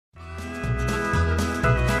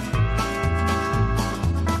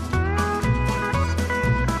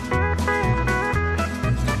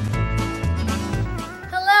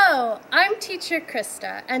I'm Teacher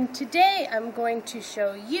Christa, and today I'm going to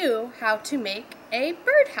show you how to make a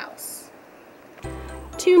birdhouse.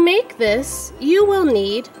 To make this, you will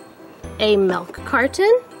need a milk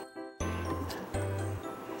carton,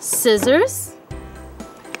 scissors,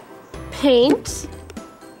 paint,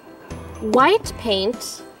 white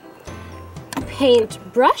paint, paint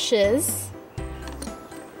brushes,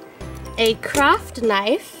 a craft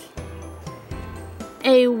knife,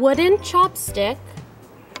 a wooden chopstick,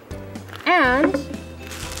 and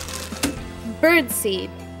birdseed.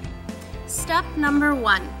 Step number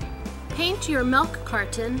 1. Paint your milk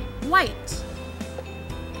carton white.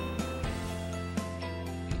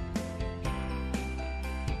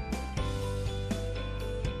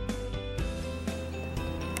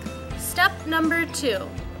 Step number 2.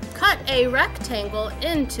 Cut a rectangle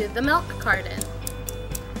into the milk carton.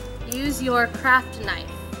 Use your craft knife.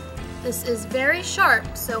 This is very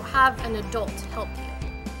sharp, so have an adult help you.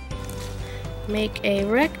 Make a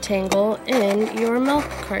rectangle in your milk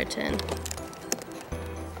carton.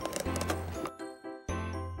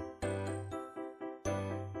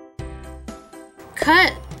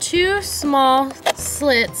 Cut 2 small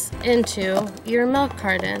slits into your milk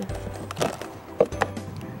carton.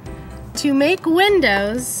 To make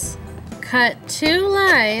windows, cut 2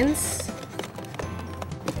 lines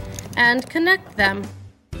and connect them.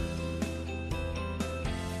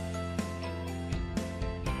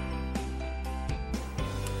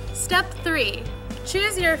 Step 3.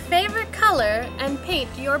 Choose your favorite color and paint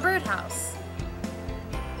your birdhouse.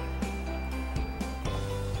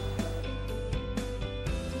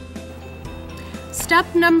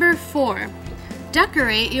 Step number 4.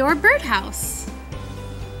 Decorate your birdhouse.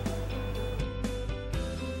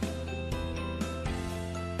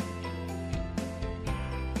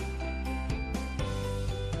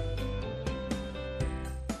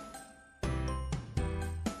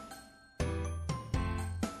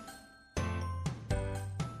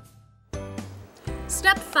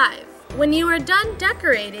 Step 5. When you are done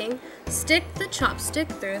decorating, stick the chopstick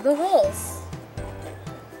through the holes.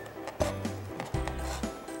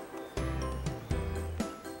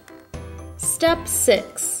 Step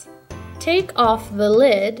 6. Take off the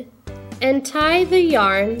lid and tie the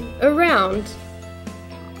yarn around.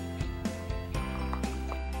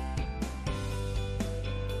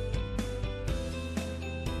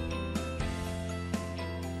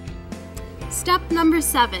 Step number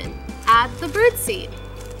 7. Add the birdseed.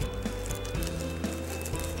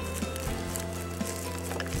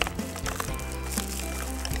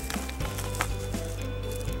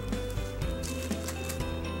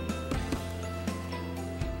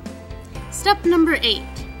 Step number 8.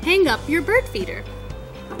 Hang up your bird feeder.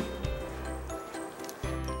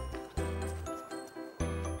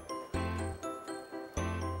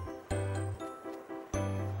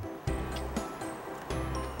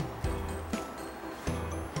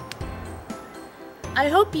 I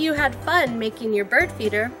hope you had fun making your bird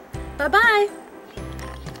feeder. Bye-bye!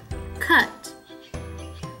 Cut,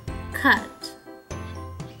 cut,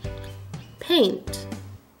 paint,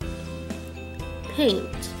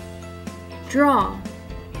 paint, draw,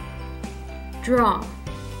 draw,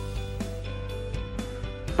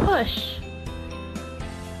 push,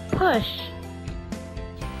 push,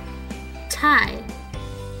 tie,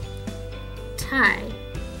 tie,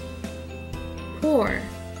 pour,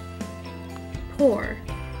 pour,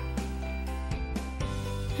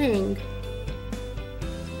 hang,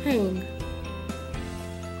 hang.